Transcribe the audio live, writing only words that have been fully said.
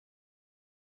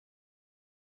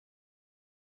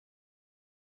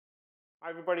Hi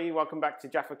everybody, welcome back to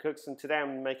Jaffa Cooks, and today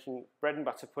I'm making bread and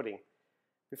butter pudding.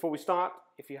 Before we start,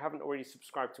 if you haven't already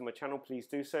subscribed to my channel, please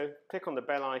do so. Click on the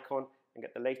bell icon and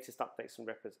get the latest updates and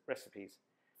recipes.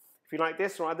 If you like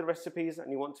this or other recipes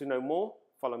and you want to know more,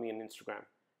 follow me on Instagram.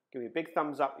 Give me a big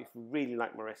thumbs up if you really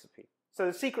like my recipe. So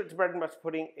the secret to bread and butter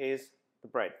pudding is the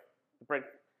bread. The bread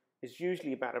is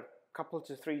usually about a couple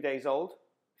to 3 days old.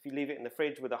 If you leave it in the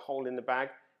fridge with a hole in the bag,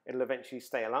 it'll eventually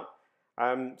stale up.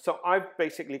 So I've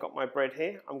basically got my bread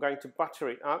here. I'm going to butter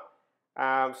it up.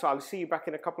 So I'll see you back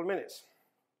in a couple of minutes.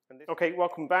 Okay,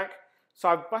 welcome back. So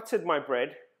I've buttered my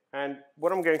bread, and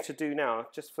what I'm going to do now,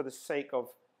 just for the sake of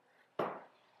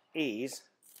ease,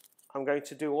 I'm going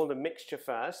to do all the mixture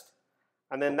first,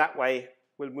 and then that way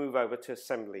we'll move over to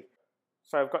assembly.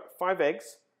 So I've got 5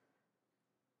 eggs,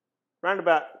 around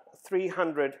about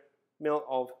 300 ml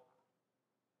of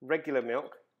regular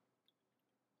milk,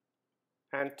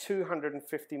 and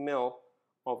 250 ml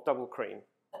of double cream.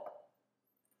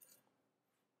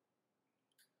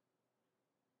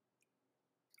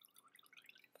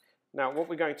 Now what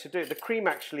we're going to do, the cream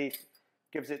actually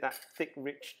gives it that thick,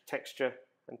 rich texture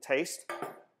and taste,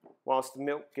 whilst the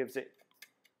milk gives it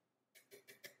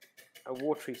a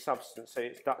watery substance, so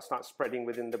it starts spreading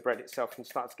within the bread itself and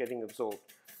starts getting absorbed.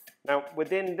 Now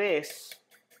within this,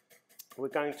 we're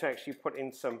going to actually put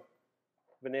in some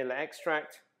vanilla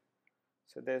extract.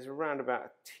 So there's around about a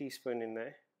teaspoon in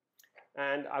there,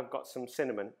 and I've got some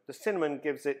cinnamon. The cinnamon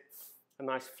gives it a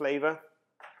nice flavour.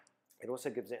 It also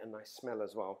gives it a nice smell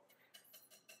as well.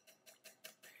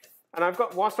 And I've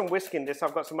got, whilst I'm whisking this,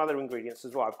 I've got some other ingredients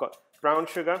as well. I've got brown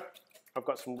sugar, I've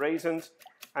got some raisins,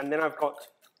 and then I've got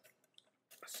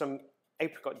some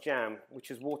apricot jam, which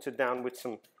is watered down with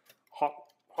some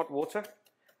hot water.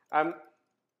 And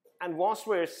whilst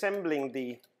we're assembling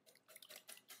the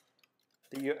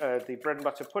bread and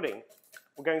butter pudding,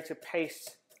 we're going to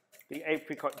paste the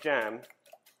apricot jam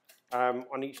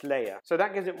on each layer. So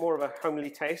that gives it more of a homely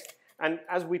taste, and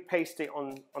as we paste it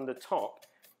on the top,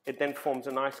 it then forms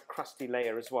a nice crusty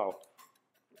layer as well.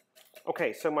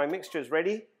 Okay, so my mixture is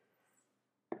ready.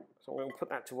 So I'm going to put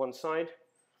that to one side.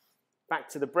 Back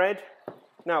to the bread.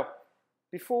 Now,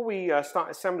 before we start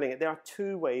assembling it, there are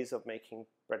 2 ways of making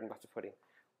bread and butter pudding.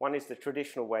 One is the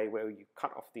traditional way, where you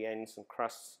cut off the ends and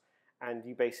crusts, and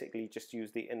you basically just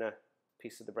use the inner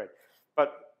piece of the bread.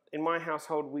 But in my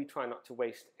household, we try not to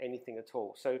waste anything at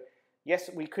all. So yes,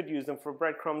 we could use them for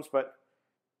breadcrumbs, but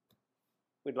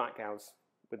we'd like ours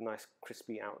with nice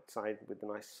crispy outside with a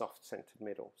nice soft centered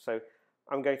middle. So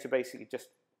I'm going to basically just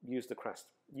use the crust.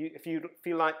 If you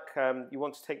feel like you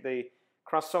want to take the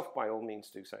crust off, by all means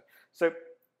do so. So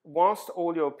whilst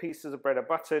all your pieces of bread are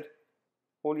buttered,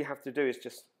 all you have to do is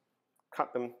just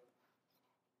cut them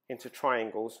into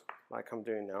triangles like I'm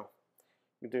doing now.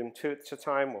 You do them 2 at a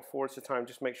time or 4 at a time.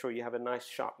 Just make sure you have a nice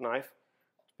sharp knife,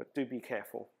 but do be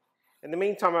careful. In the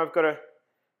meantime, I've got a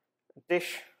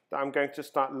dish that I'm going to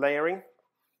start layering,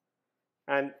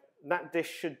 and that dish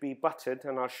should be buttered,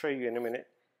 and I'll show you in a minute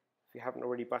if you haven't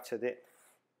already buttered it.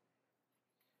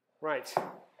 Right,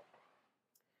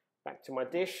 back to my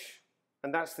dish,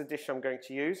 and that's the dish I'm going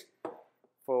to use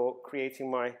for creating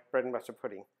my bread and butter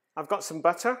pudding. I've got some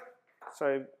butter.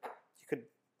 So you could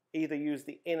either use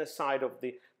the inner side of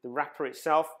the wrapper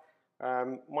itself.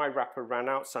 My wrapper ran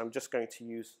out, so I'm just going to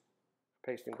use a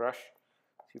pasting brush.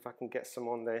 See if I can get some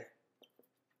on there.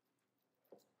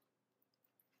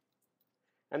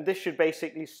 And this should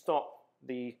basically stop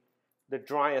the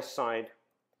drier side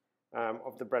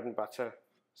of the bread and butter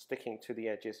sticking to the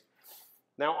edges.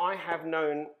 Now I have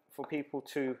known for people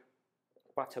to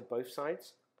butter both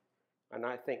sides, and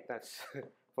I think that's,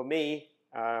 for me,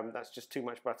 that's just too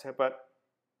much butter. But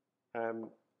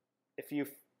if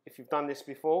you've done this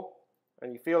before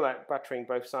and you feel like buttering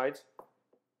both sides,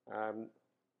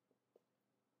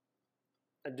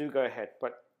 do go ahead.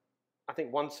 But I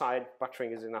think one side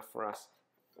buttering is enough for us.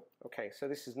 Okay, so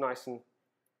this is nicely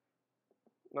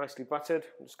buttered.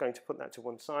 I'm just going to put that to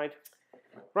one side.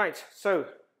 Right, so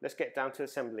let's get down to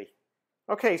assembly.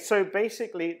 Okay, so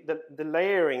basically the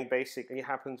layering basically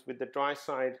happens with the dry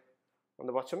side on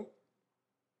the bottom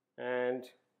and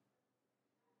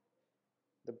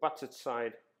the buttered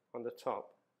side on the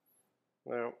top.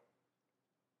 Now,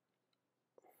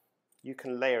 you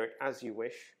can layer it as you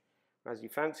wish, as you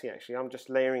fancy actually. I'm just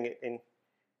layering it in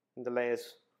the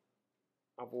layers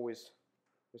I've always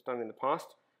done in the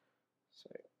past. So,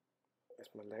 there's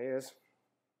my layers.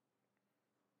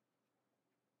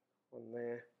 One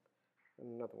there,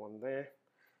 and another one there.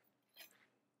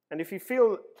 And if you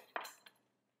feel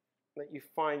that you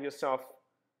find yourself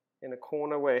in a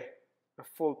corner where a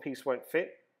full piece won't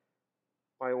fit,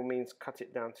 by all means cut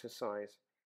it down to size.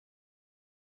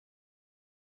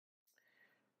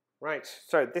 Right,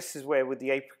 so this is where with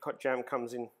the apricot jam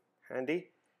comes in handy.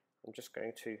 I'm just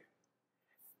going to,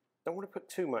 don't want to put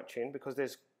too much in because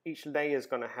each layer is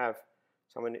going to have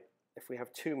some, and if we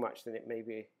have too much then it may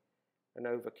be an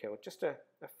overkill. Just a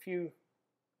few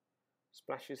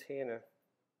splashes here, and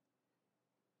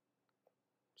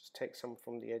just take some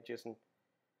from the edges and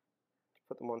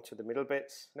put them onto the middle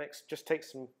bits. Next, just take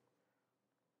some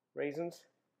raisins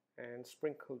and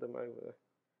sprinkle them over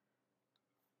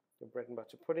the bread and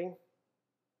butter pudding,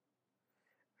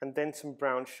 and then some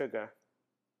brown sugar.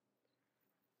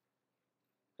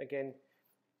 Again,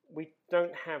 we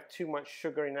don't have too much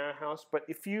sugar in our house, but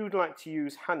if you'd like to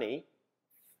use honey,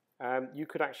 you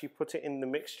could actually put it in the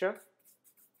mixture.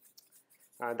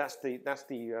 That's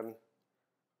the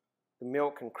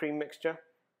milk and cream mixture,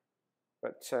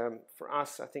 but for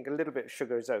us I think a little bit of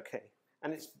sugar is okay,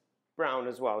 and it's brown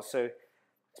as well, so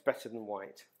it's better than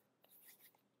white.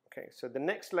 Okay, so the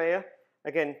next layer,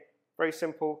 again, very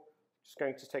simple. Just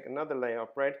going to take another layer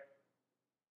of bread.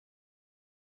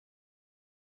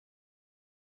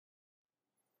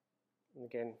 And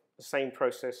again, the same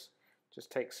process. Just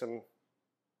take some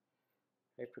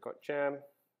apricot jam.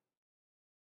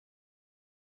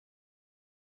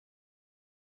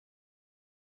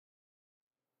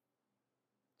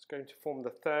 It's going to form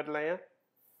the third layer.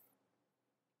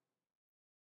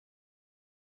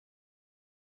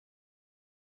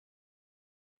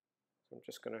 So I'm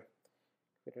just going to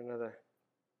get another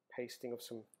pasting of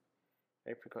some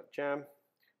apricot jam.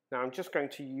 Now I'm just going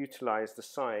to utilize the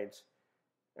sides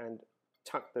and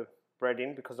tuck the bread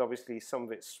in because obviously some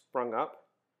of it's sprung up,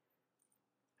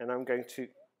 and I'm going to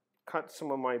cut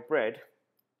some of my bread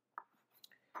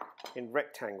in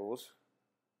rectangles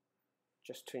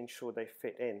just to ensure they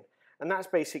fit in. And that's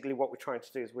basically what we're trying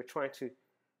to do, is we're trying to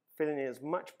fill in as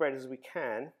much bread as we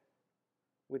can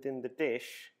within the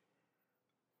dish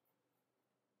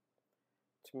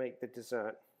to make the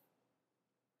dessert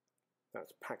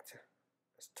that's packed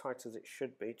as tight as it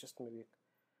should be. Just maybe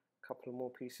a couple of more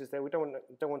pieces there. We don't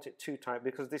want it too tight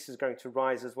because this is going to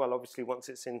rise as well, obviously, once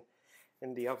it's in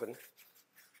the oven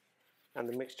and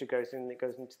the mixture goes in, it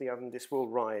goes into the oven, this will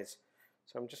rise.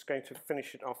 So I'm just going to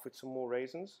finish it off with some more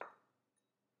raisins.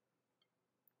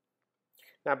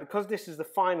 Now, because this is the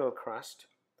final crust,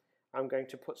 I'm going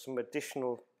to put some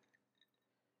additional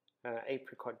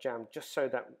apricot jam, just so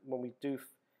that when we do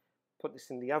put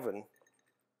this in the oven,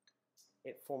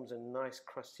 it forms a nice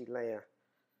crusty layer.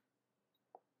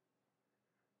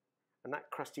 And that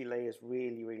crusty layer is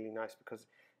really, really nice because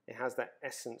it has that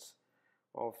essence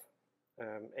of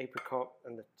apricot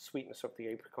and the sweetness of the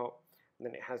apricot, and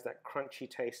then it has that crunchy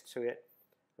taste to it,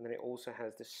 and then it also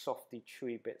has this softy,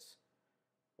 chewy bits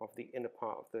of the inner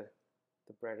part of the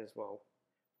bread as well.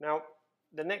 Now,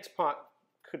 the next part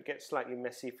could get slightly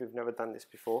messy if you've never done this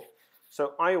before.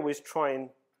 So I always try and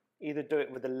either do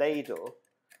it with a ladle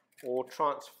or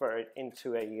transfer it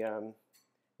into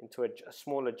a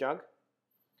smaller jug.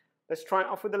 Let's try it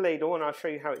off with a ladle and I'll show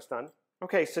you how it's done.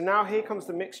 Okay, so now here comes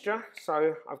the mixture.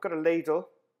 So I've got a ladle,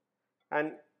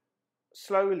 and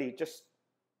slowly just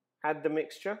add the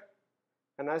mixture,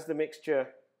 and as the mixture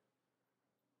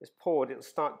is poured, it'll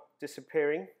start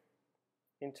disappearing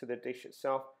into the dish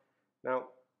itself. Now,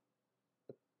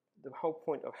 the whole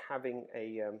point of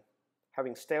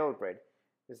having stale bread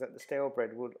is that the stale bread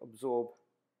will absorb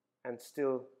and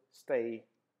still stay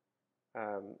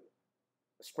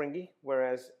springy,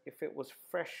 whereas if it was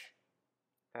fresh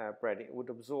bread, it would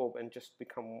absorb and just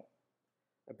become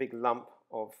a big lump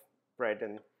of bread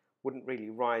and wouldn't really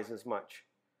rise as much.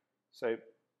 So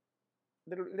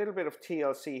little bit of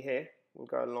TLC here will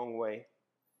go a long way.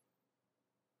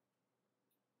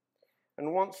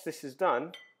 And once this is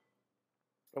done,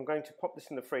 I'm going to pop this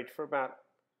in the fridge for about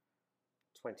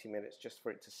 20 minutes just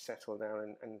for it to settle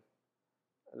down and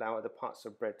allow other parts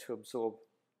of bread to absorb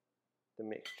the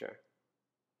mixture.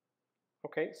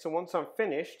 Okay, so once I'm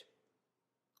finished,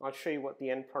 I'll show you what the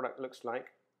end product looks like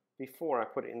before I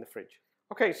put it in the fridge.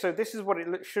 Okay, so this is what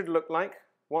it should look like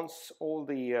once all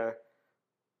the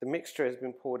mixture has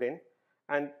been poured in.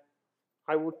 And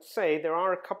I would say there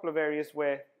are a couple of areas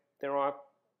where there are a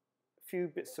few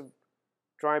bits of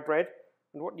dry bread,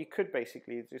 and what you could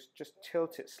basically is just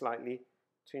tilt it slightly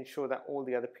to ensure that all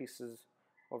the other pieces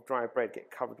of dry bread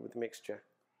get covered with the mixture.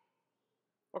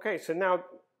 Okay, so now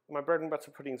my bread and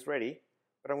butter pudding is ready,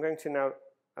 but I'm going to now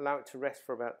allow it to rest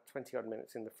for about 20 odd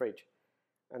minutes in the fridge,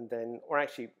 and then, or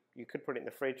actually you could put it in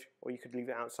the fridge, or you could leave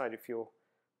it outside if your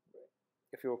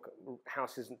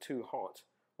house isn't too hot,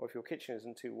 or if your kitchen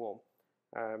isn't too warm.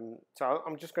 So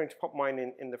I'm just going to pop mine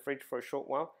in the fridge for a short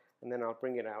while, and then I'll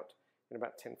bring it out in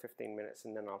about 10-15 minutes,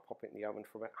 and then I'll pop it in the oven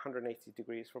for about 180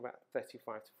 degrees for about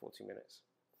 35 to 40 minutes.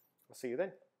 I'll see you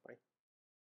then. Bye.